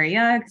whole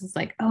area because it's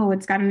like, oh,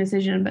 it's got an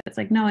incision, but it's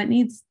like, no, it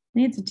needs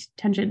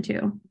attention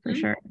too, for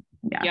sure.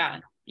 Yeah.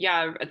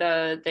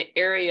 The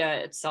area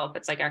itself,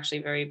 it's like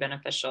actually very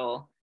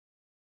beneficial.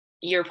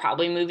 You're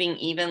probably moving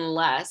even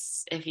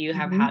less if you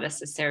have had a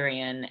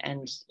cesarean,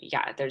 and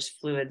there's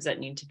fluids that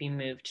need to be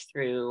moved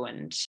through,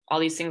 and all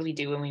these things we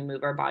do when we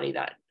move our body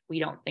that we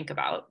don't think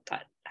about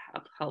that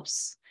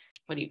helps.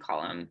 What do you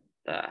call them?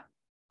 The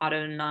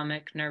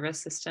autonomic nervous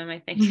system, I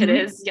think it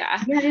is.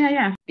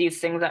 Yeah. These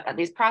things,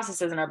 these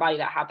processes in our body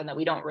that happen that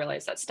we don't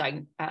realize, that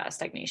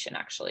stagnation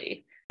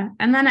actually.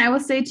 And then I will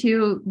say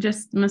too,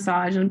 just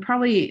massage, and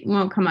probably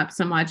won't come up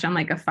so much on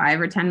like a 5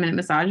 or 10 minute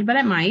massage, but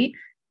it might,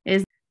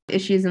 is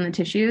issues in the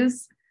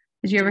tissues.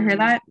 Did you ever hear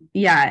that?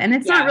 Yeah. And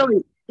it's not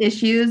really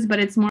issues, but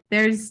it's more,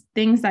 there's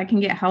things that can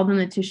get held in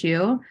the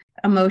tissue,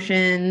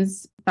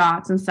 emotions,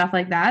 thoughts, and stuff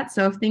like that.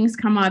 So if things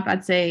come up,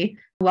 I'd say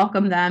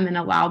welcome them and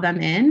allow them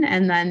in,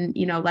 and then,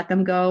 let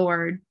them go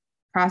or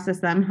process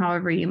them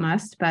however you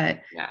must.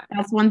 But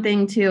that's one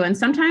thing too. And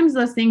sometimes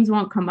those things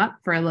won't come up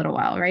for a little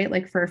while, right?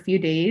 Like for a few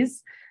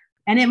days,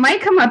 and it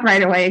might come up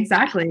right away.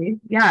 Exactly.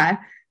 Yeah.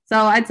 So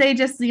I'd say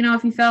just,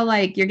 if you feel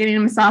like you're getting a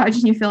massage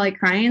and you feel like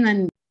crying,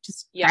 then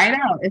just cry it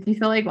out. If you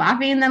feel like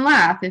laughing, then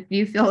laugh. If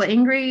you feel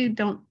angry,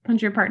 don't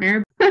punch your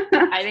partner.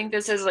 I think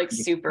this is like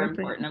super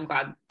important. I'm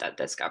glad that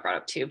this got brought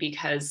up too,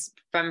 because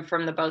from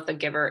both the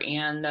giver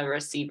and the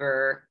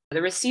receiver,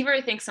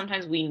 I think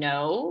sometimes we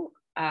know,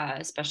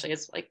 especially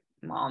as like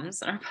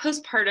moms in our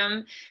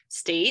postpartum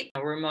state,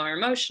 we're more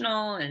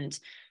emotional and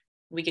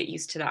we get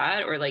used to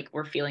that, or like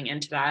we're feeling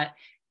into that.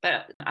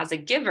 But as a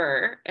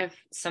giver, if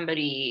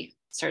somebody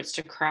starts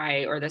to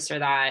cry or this or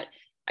that,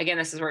 again,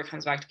 this is where it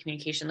comes back to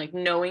communication, like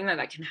knowing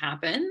that can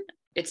happen.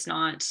 It's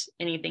not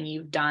anything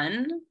you've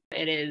done.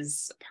 It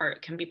is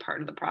can be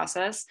part of the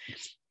process.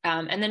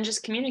 And then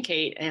just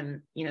communicate.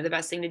 And, the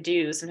best thing to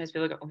do, sometimes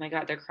people go, oh my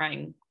God, they're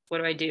crying. What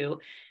do I do?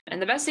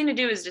 And the best thing to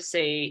do is just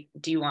say,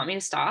 do you want me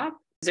to stop?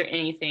 Is there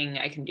anything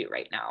I can do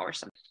right now or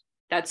something?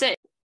 That's it.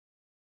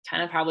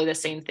 Kind of probably the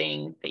same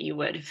thing that you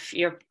would if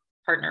your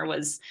partner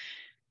was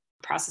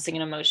processing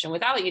an emotion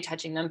without you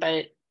touching them.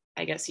 But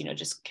I guess,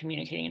 just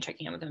communicating and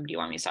checking in with them. Do you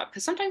want me to stop?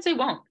 Because sometimes they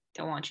won't.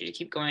 They'll want you to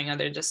keep going, or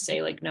they'll just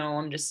say like, no,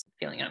 I'm just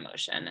feeling an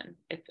emotion and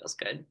it feels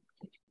good.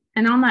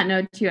 And on that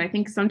note too, I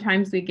think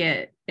sometimes we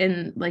get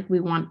in, like, we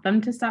want them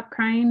to stop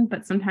crying,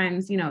 but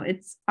sometimes,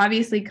 it's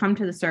obviously come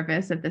to the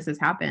surface if this has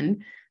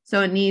happened.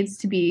 So it needs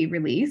to be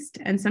released.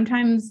 And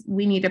sometimes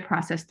we need to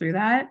process through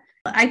that.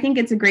 I think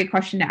it's a great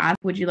question to ask.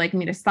 Would you like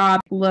me to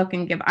stop, look,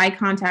 and give eye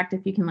contact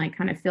if you can like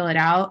kind of feel it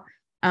out?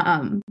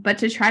 But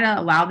to try to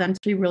allow them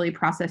to really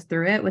process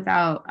through it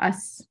without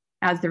us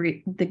as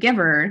the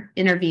giver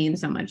intervene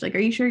so much. Like, are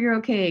you sure you're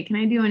okay? Can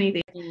I do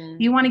anything? If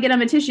you want to get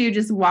them a tissue,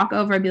 just walk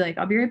over and be like,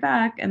 I'll be right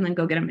back. And then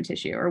go get them a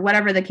tissue or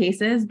whatever the case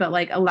is. But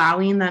like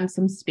allowing them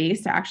some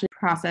space to actually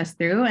process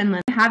through, and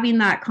then having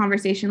that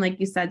conversation, like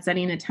you said,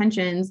 setting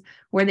intentions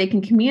where they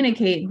can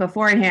communicate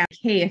beforehand.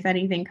 Hey, if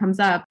anything comes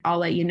up, I'll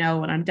let you know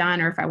when I'm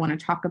done, or if I want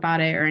to talk about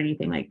it or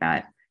anything like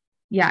that.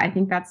 Yeah, I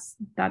think that's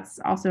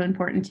also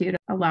important too, to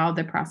allow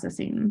the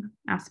processing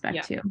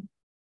aspect too.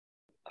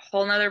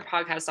 Whole nother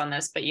podcast on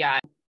this, but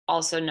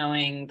also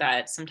knowing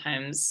that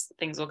sometimes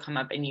things will come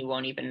up and you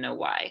won't even know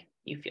why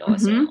you feel a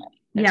certain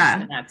way.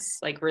 And that's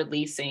like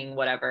releasing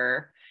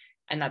whatever,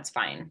 and that's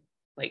fine.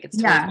 Like it's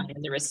totally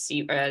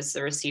fine as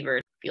the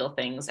receiver feel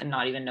things and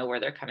not even know where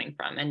they're coming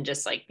from, and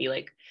just like be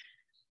like,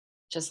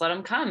 just let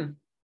them come.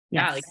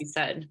 Yes. Yeah, like you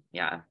said.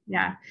 Yeah.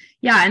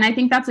 And I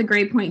think that's a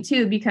great point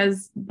too,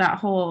 because that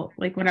whole,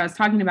 like what I was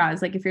talking about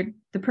is like, if you're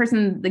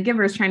the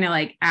giver is trying to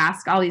like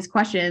ask all these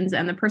questions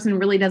and the person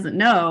really doesn't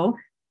know,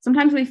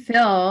 sometimes we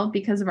feel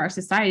because of our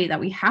society that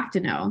we have to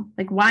know,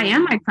 like, why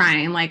am I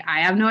crying? Like, I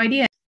have no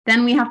idea.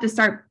 Then we have to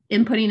start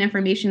inputting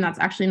information that's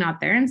actually not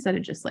there instead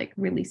of just like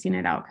releasing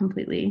it out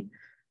completely.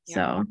 Yeah.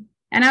 So,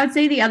 and I would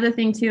say the other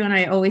thing too, and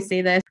I always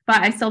say this, but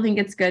I still think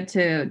it's good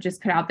to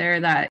just put out there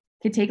that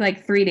could take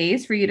like 3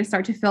 days for you to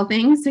start to feel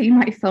things. So you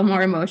might feel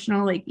more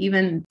emotional, like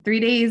even 3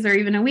 days or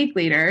even a week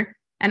later.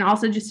 And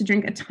also just to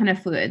drink a ton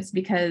of fluids,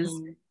 because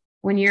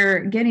when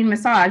you're getting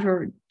massage,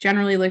 we're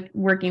generally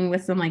working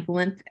with some like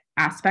lymph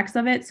aspects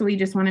of it. So we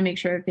just want to make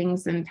sure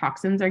things and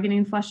toxins are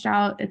getting flushed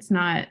out. It's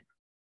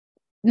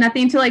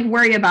nothing to like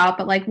worry about,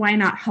 but like, why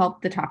not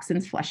help the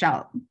toxins flush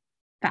out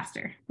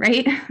faster,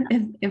 right?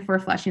 if we're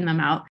flushing them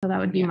out. So that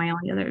would be my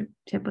only other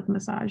tip with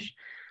massage.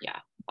 Yeah.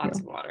 Lots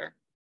of water.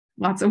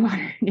 Lots of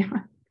water. Yeah.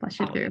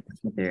 Flush it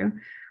through,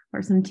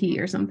 or some tea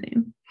or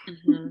something.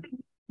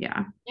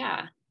 Yeah.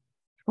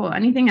 Cool.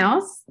 Anything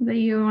else that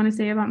you want to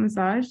say about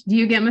massage? Do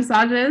you get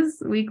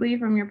massages weekly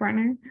from your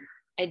partner?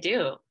 I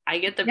do. I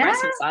get the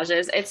breast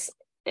massages. It's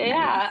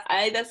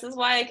this is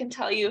why I can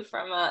tell you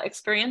from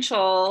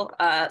experiential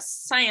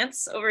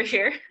science over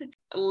here.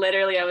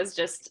 Literally, I was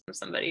just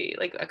somebody,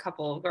 like a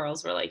couple of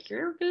girls were like,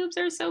 your boobs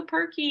are so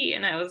perky.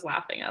 And I was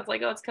laughing. I was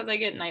like, oh, it's because I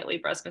get nightly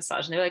breast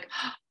massage. And they're like,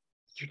 oh,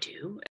 you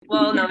do?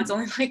 Well, no, it's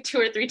only like 2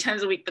 or 3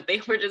 times a week, but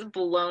they were just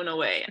blown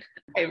away.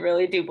 I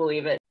really do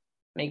believe it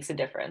makes a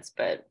difference.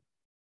 But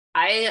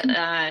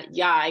I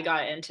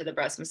got into the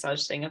breast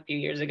massage thing a few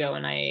years ago,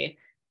 and I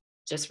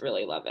just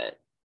really love it.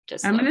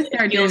 I'm going to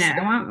start doing it.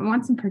 I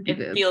want some perky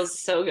boobs. It feels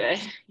so good.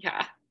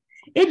 Yeah.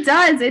 It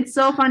does. It's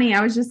so funny.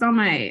 I was just on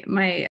my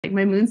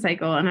moon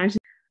cycle, and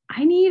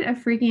I need a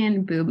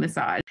freaking boob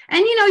massage. And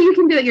you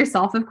can do it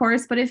yourself, of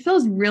course, but it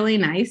feels really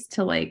nice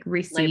to like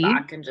receive. Lay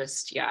back and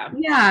just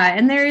Yeah,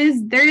 and there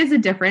is a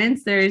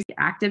difference. There's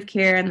active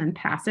care and then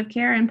passive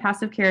care, and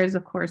passive care is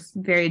of course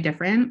very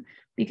different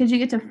because you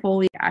get to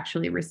fully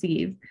actually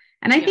receive.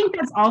 And I think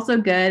that's also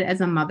good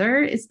as a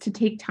mother, is to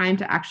take time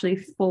to actually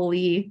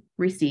fully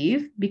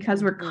receive,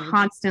 because we're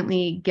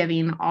constantly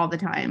giving all the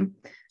time.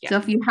 Yeah. So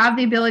if you have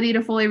the ability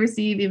to fully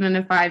receive, even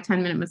a 5-10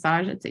 minute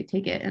massage, I'd say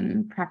take it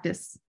and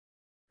practice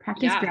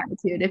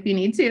gratitude if you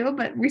need to,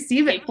 but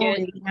receive it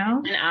fully,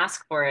 and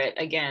ask for it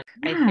again.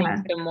 I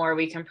think the more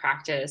we can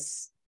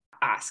practice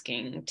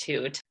asking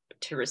to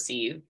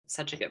receive,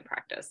 such a good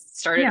practice.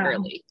 Start it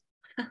early.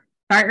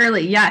 Start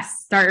early.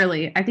 Yes. Start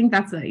early. I think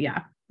that's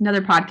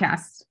another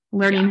podcast,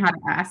 learning how to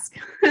ask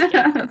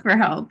for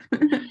help.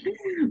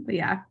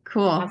 But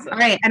cool. Awesome. All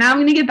right. And I'm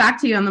going to get back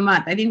to you on the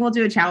month. I think we'll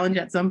do a challenge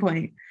at some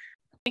point.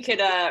 We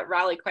could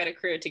rally quite a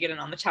crew to get in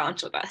on the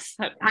challenge with us.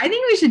 I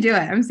think we should do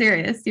it. I'm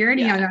serious. You're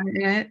already young on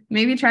it.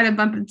 Maybe try to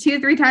bump it 2 or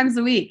 3 times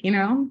a week,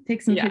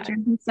 take some pictures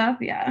and stuff.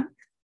 Yeah,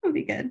 that'll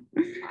be good.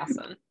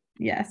 Awesome.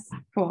 Yes,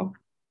 cool.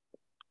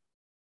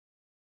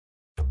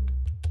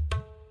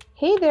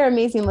 Hey there,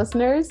 amazing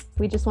listeners.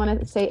 We just want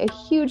to say a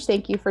huge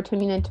thank you for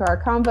tuning into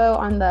our convo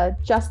on the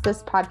Just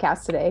This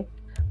podcast today.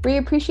 We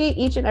appreciate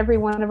each and every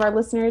one of our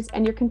listeners,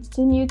 and your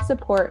continued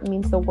support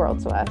means the world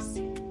to us.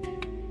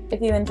 If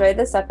you enjoyed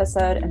this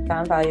episode and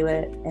found value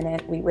in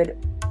it, we would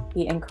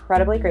be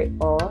incredibly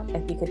grateful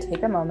if you could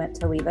take a moment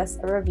to leave us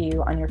a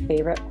review on your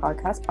favorite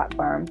podcast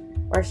platform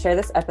or share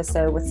this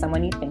episode with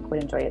someone you think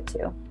would enjoy it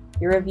too.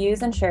 Your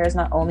reviews and shares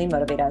not only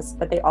motivate us,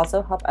 but they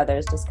also help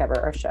others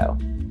discover our show.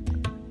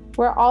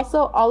 We're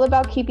also all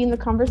about keeping the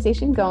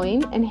conversation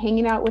going and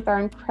hanging out with our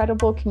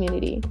incredible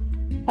community.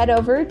 Head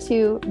over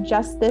to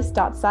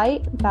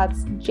justthis.site,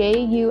 that's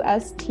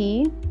justhis.site,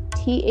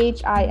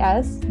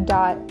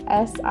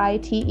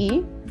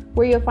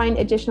 where you'll find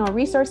additional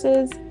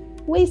resources,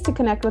 ways to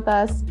connect with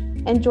us,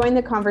 and join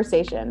the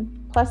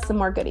conversation, plus some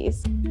more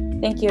goodies.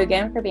 Thank you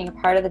again for being a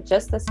part of the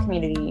Just This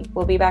community.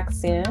 We'll be back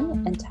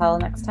soon. Until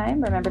next time,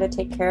 remember to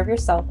take care of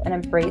yourself and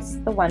embrace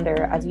the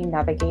wonder as you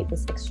navigate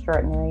this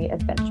extraordinary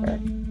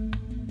adventure.